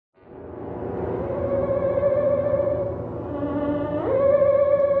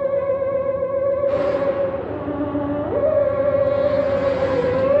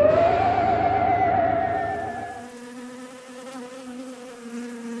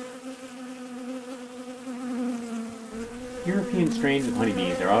European strains of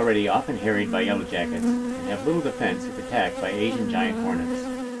honeybees are already often harried by yellowjackets and have little defense if attacked by Asian giant hornets.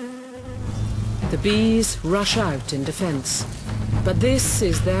 The bees rush out in defense, but this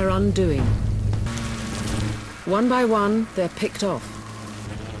is their undoing. One by one, they're picked off.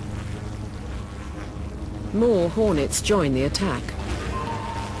 More hornets join the attack.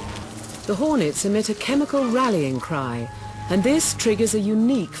 The hornets emit a chemical rallying cry, and this triggers a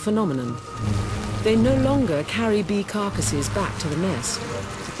unique phenomenon. They no longer carry bee carcasses back to the nest.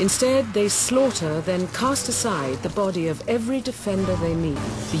 Instead, they slaughter, then cast aside the body of every defender they meet.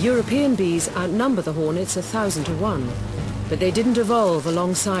 The European bees outnumber the hornets 1,000 to 1, but they didn't evolve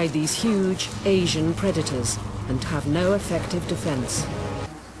alongside these huge Asian predators and have no effective defense.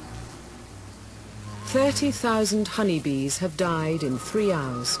 30,000 honeybees have died in 3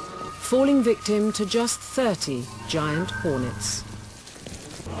 hours, falling victim to just 30 giant hornets.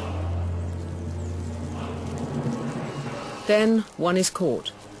 Then one is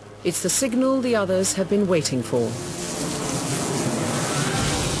caught. It's the signal the others have been waiting for.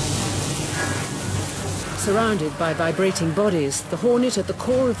 Surrounded by vibrating bodies, the hornet at the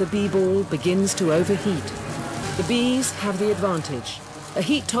core of the bee ball begins to overheat. The bees have the advantage, a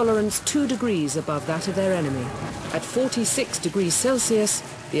heat tolerance 2 degrees above that of their enemy. At 46 degrees Celsius,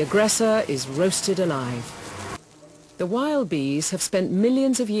 the aggressor is roasted alive. The wild bees have spent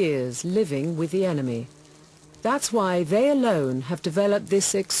millions of years living with the enemy. That's why they alone have developed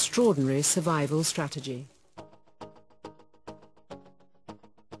this extraordinary survival strategy.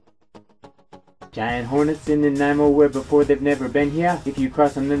 Giant hornets in the Nanaimo where before they've never been here. If you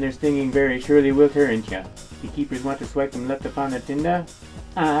cross them, then their stinging very surely will turn ya. Beekeepers want to swipe them left upon their tinder.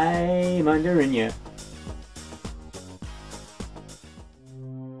 I'm mandarinia.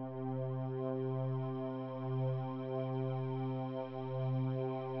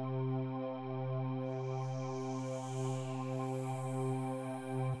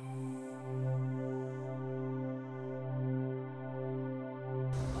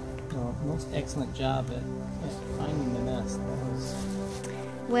 Most excellent job at finding the nest.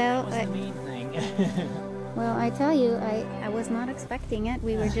 That was the main thing. Well, I tell you, I was not expecting it.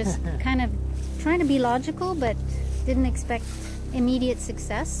 We were just kind of trying to be logical, but didn't expect immediate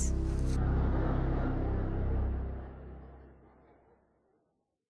success.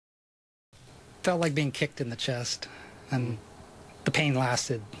 Felt like being kicked in the chest, and the pain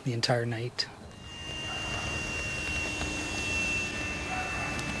lasted the entire night.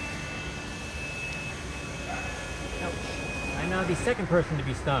 I'm now the second person to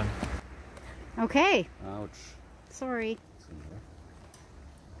be stung. Okay. Ouch. Sorry.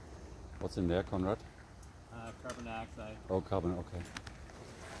 What's in there, Conrad? Carbon dioxide. Oh, carbon, okay.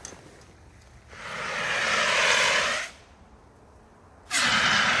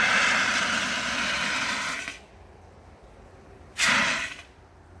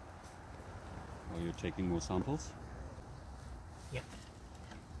 Are you taking more samples? Yep.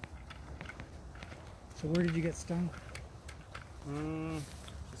 So where did you get stung?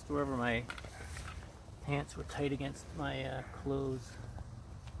 Just wherever my pants were tight against my clothes.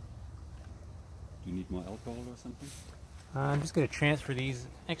 Do you need more alcohol or something? I'm just going to transfer these.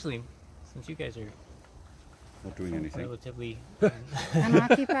 Actually, since you guys are Not doing anything. relatively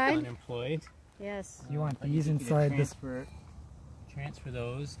Unoccupied? unemployed, Yes. You want I these think you inside can this? transfer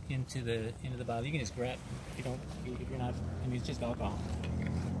those into the bottle. You can just grab if you're not. I mean, it's just alcohol.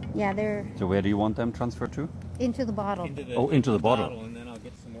 Yeah, they're So where do you want them transferred to? into the bottle. Into the bottle. And then I'll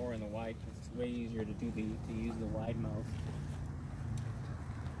get some more in the wide because it's way easier to use the wide mouth.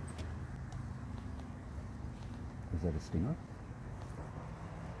 Is that a stinger?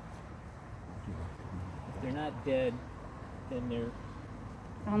 If they're not dead, then they're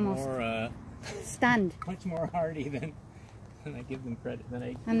Almost more stunned. much more hardy than I give them credit.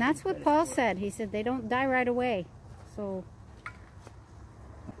 And that's what Paul said. He said they don't die right away. So,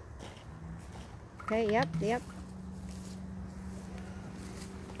 okay, yep.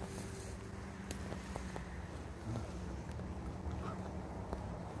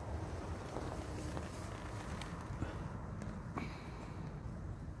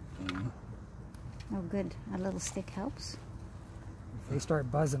 Oh, good. A little stick helps. If they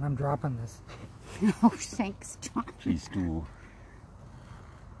start buzzing, I'm dropping this. Oh, thanks, John. Please do.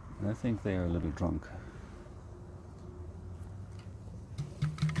 I think they are a little drunk.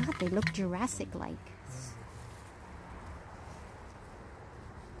 God, they look Jurassic-like.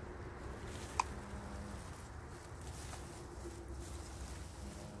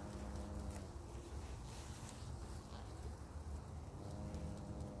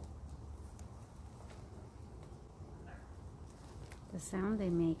 The sound they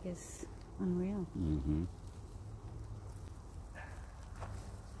make is unreal. Mm-hmm.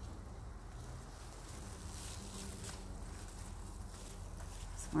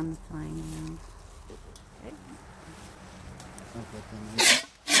 one's flying around.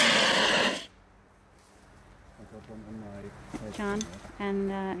 John, and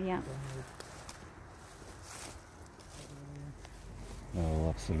yeah. Oh,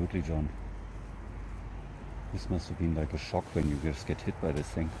 absolutely, John. This must have been like a shock when you just get hit by this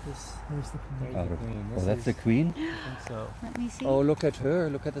thing. Where's the queen? Oh, that's the queen? I think so. Let me see. Oh, look at her.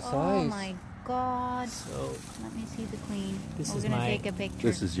 Look at the size. Oh my God. So let me see the queen. This We're is gonna my, take a picture.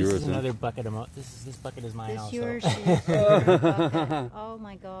 This is yours. This is another bucket of this bucket is mine This also. yours. Bucket. Oh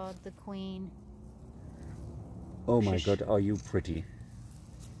my God, the queen. Oh my God, are you pretty?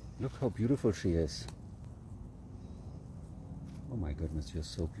 Look how beautiful she is. Oh my goodness, you're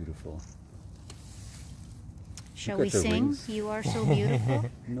so beautiful. Shall Look we at the sing? wings. You are so beautiful.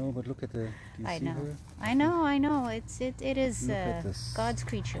 No, but look at the. Do you I see know. her? I know. It is Look at this. God's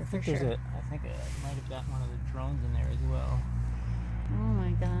creature I for think sure. I think I might have got one of the drones in there as well. Oh my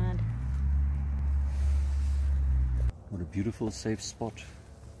God. What a beautiful, safe spot.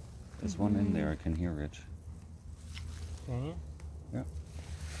 There's one in there. I can hear it. Can you? Yeah.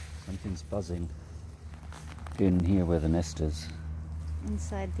 Something's buzzing in here where the nest is.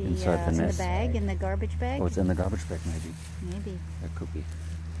 Inside the Inside the in the nest. bag, in the garbage bag. Oh, it's in the garbage bag, maybe. Maybe. That could be.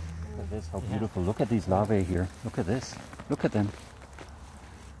 Look at this, how beautiful. Look at these larvae here. Look at this. Look at them.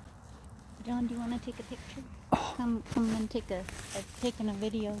 John, do you want to take a picture? Oh. Come and take a. I've taken a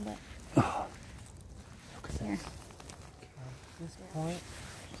video, but Oh. Look at here. that. At this point,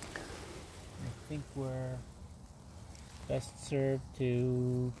 I think we're best served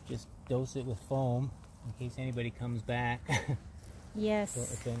to just dose it with foam in case anybody comes back. Yes. So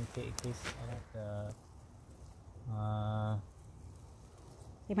if in case I don't,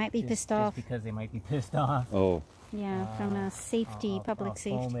 They might be just, pissed off. just because they might be pissed off. Oh. Yeah, from a safety, public I'll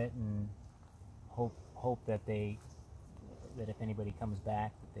safety. foam it and hope that that if anybody comes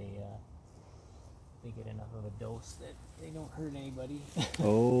back that they get enough of a dose that they don't hurt anybody.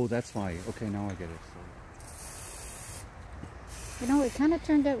 Oh, that's why. Okay, now I get it. You know, it kind of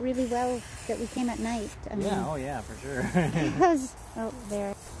turned out really well that we came at night. I mean, Yeah, oh yeah, for sure. because oh,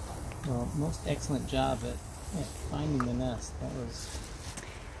 there. Well, most excellent job at finding the nest. That was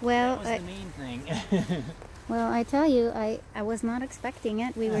Well, the main thing. well, I tell you, I was not expecting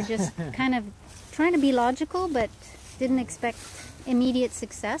it. We were just kind of trying to be logical, but didn't expect immediate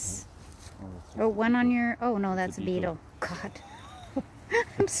success. Oh, one on your. Oh no, that's a beetle. God,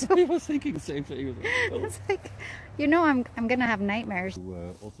 I'm so. I was thinking the same thing. It's like, you know, I'm gonna have nightmares.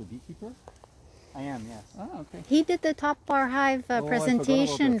 You also beekeeper? I am, yes. Ah, okay. He did the top bar hive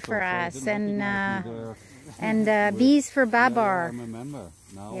presentation for us, and bees for Babar. I remember.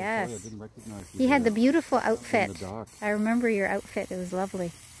 Now, Yes. sorry, I didn't recognize you He had the there. beautiful In outfit. the dark. I remember your outfit. It was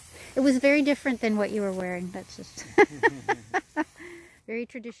lovely. It was very different than what you were wearing. That's just very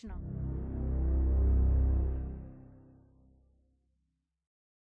traditional.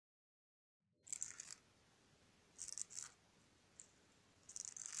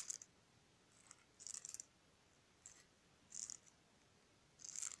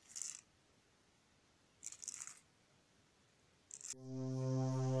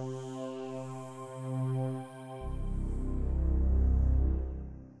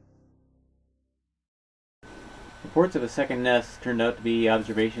 Reports of a second nest turned out to be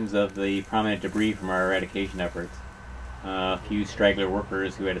observations of the prominent debris from our eradication efforts. A few straggler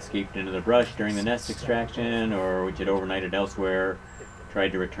workers who had escaped into the brush during the nest extraction or which had overnighted elsewhere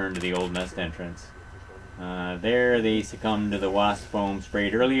tried to return to the old nest entrance. There they succumbed to the wasp foam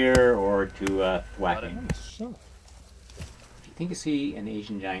sprayed earlier or to thwacking. If you think you see an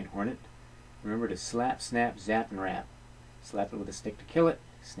Asian giant hornet, remember to slap, snap, zap, and wrap. Slap it with a stick to kill it,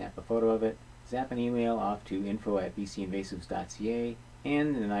 snap a photo of it, zap an email off to info@bcinvasives.ca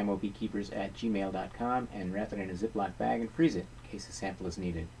and the Nanaimo beekeepers at gmail.com and wrap it in a Ziploc bag and freeze it in case a sample is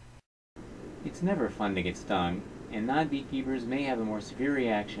needed. It's never fun to get stung, and non-beekeepers may have a more severe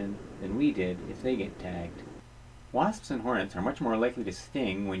reaction than we did if they get tagged. Wasps and hornets are much more likely to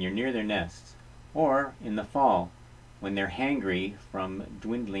sting when you're near their nests, or in the fall when they're hangry from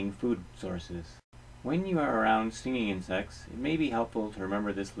dwindling food sources. When you are around stinging insects, it may be helpful to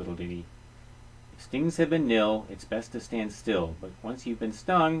remember this little ditty. If stings have been nil, it's best to stand still, but once you've been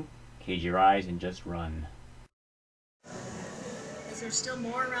stung, cage your eyes and just run. Is there still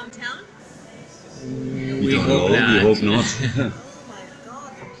more around town? We hope not. Oh my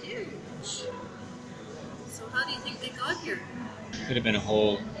God, they're huge. So how do you think they got here? Could have been a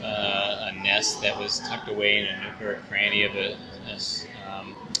whole a nest that was tucked away in a nook or a cranny of a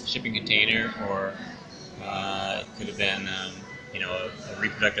shipping container, or it could have been a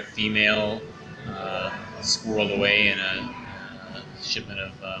reproductive female squirreled away in a shipment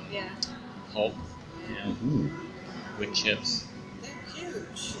of Yeah. pulp, you know, Mhm. wood chips. They're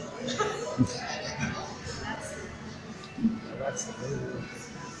huge. That's the